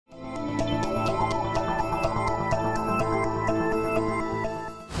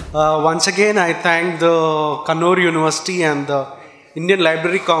Once again, I thank the Kannur University and the Indian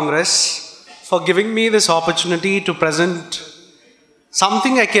Library Congress for giving me this opportunity to present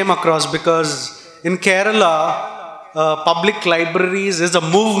something I came across, because in Kerala, public libraries is a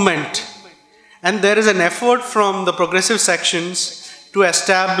movement, and there is an effort from the progressive sections to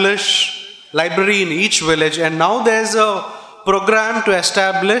establish library in each village, and now there's a program to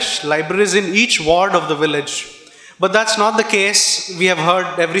establish libraries in each ward of the village. But that's not the case we have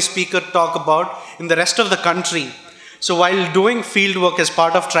heard every speaker talk about in the rest of the country. So while doing field work as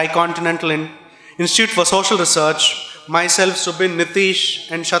part of Tricontinental Institute for Social Research, myself, Subin,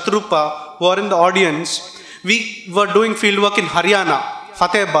 Nitish and Shatrupa, who are in the audience, we were doing field work in Haryana,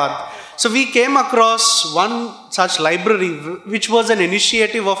 Fatehbad. So we came across one such library, which was an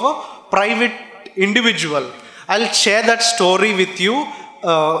initiative of a private individual. I'll share that story with you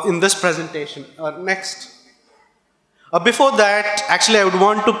in this presentation. Next. Before that, actually I would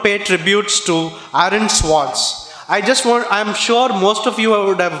want to pay tributes to Aaron Swartz. I'm sure most of you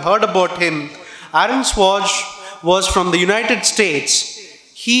would have heard about him. Aaron Swartz was from the United States.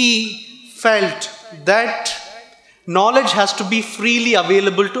 He felt that knowledge has to be freely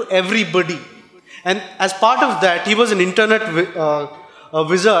available to everybody. And as part of that, he was an internet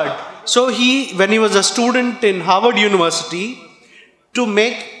wizard. So when he was a student in Harvard University, to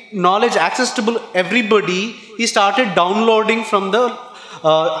make knowledge accessible to everybody, he started downloading from the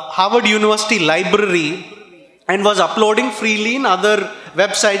Harvard University library and was uploading freely in other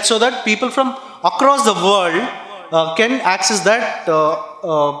websites so that people from across the world can access that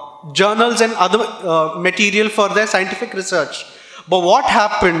journals and other material for their scientific research. But what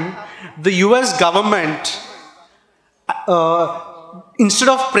happened, the US government, instead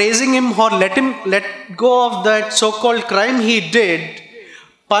of praising him or let go of that so-called crime he did,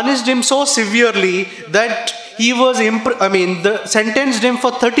 punished him so severely that he was, sentenced him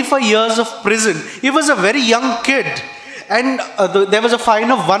for 35 years of prison. He was a very young kid, and there was a fine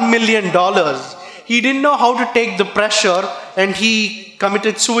of $1 million. He didn't know how to take the pressure, and he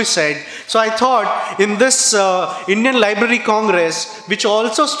committed suicide. So I thought in this Indian Library Congress, which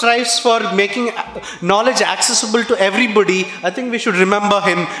also strives for making knowledge accessible to everybody, I think we should remember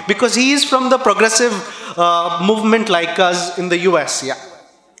him, because he is from the progressive movement like us in the US. Yeah.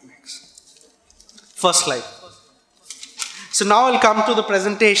 First slide. So now I'll come to the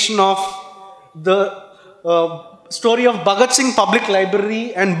presentation of the story of Bhagat Singh Public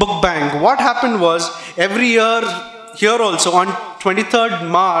Library and Book Bank. What happened was, every year here also on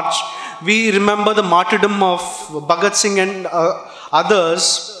 23rd March, we remember the martyrdom of Bhagat Singh and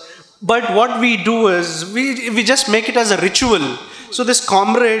others. But what we do is, we just make it as a ritual. So this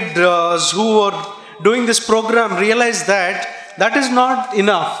comrades who are doing this program realized that that is not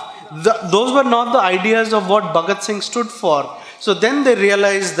enough. Those were not the ideas of what Bhagat Singh stood for. So then they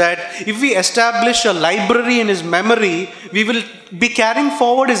realized that if we establish a library in his memory, we will be carrying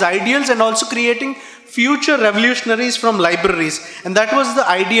forward his ideals and also creating future revolutionaries from libraries. And that was the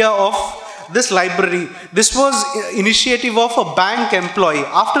idea of this library. This was initiative of a bank employee.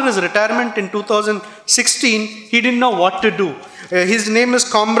 After his retirement in 2016, he didn't know what to do. His name is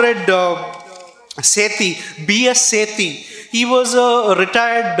Comrade Sethi, B.S. Sethi. He was a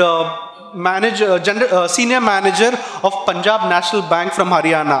retired senior manager of Punjab National Bank from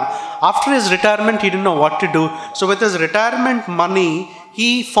Haryana. After his retirement, he didn't know what to do. So with his retirement money,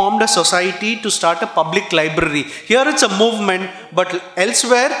 he formed a society to start a public library. Here it's a movement, but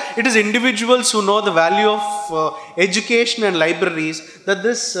elsewhere it is individuals who know the value of education and libraries that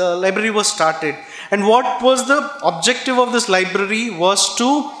this library was started. And what was the objective of this library was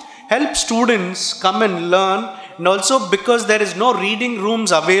to help students come and learn. And also, because there is no reading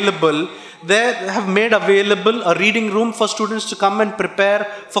rooms available, they have made available a reading room for students to come and prepare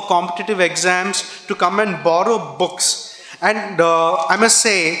for competitive exams, to come and borrow books. And I must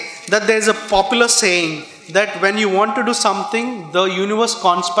say that there is a popular saying that when you want to do something, the universe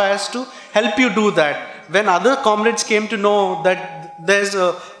conspires to help you do that. When other comrades came to know that there's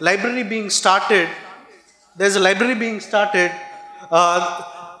a library being started,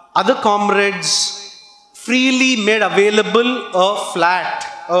 other comrades freely made available a flat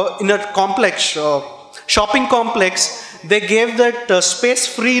in a complex, shopping complex. They gave that space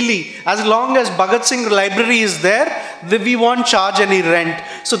freely. As long as Bhagat Singh Library is there, we won't charge any rent.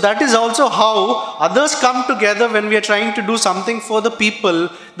 So that is also how others come together when we are trying to do something for the people,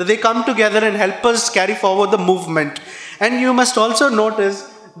 that they come together and help us carry forward the movement. And you must also notice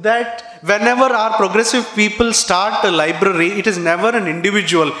that whenever our progressive people start a library, it is never an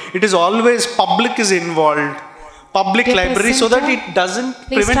individual. It is always public is involved. Public library, so that it doesn't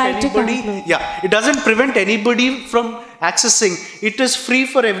prevent anybody. Yeah, it doesn't prevent anybody from accessing. It is free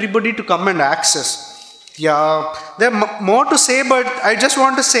for everybody to come and access. Yeah, there are more to say, but I just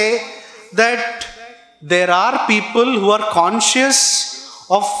want to say that there are people who are conscious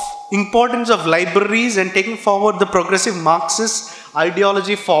of importance of libraries and taking forward the progressive Marxist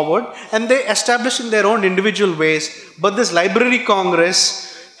ideology forward, and they establish in their own individual ways. But this Library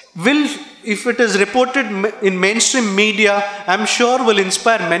Congress will, if it is reported in mainstream media, I'm sure will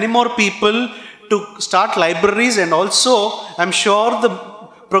inspire many more people to start libraries, and also I'm sure the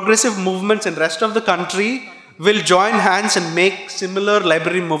progressive movements in rest of the country will join hands and make similar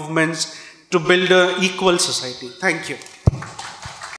library movements to build an equal society. Thank you.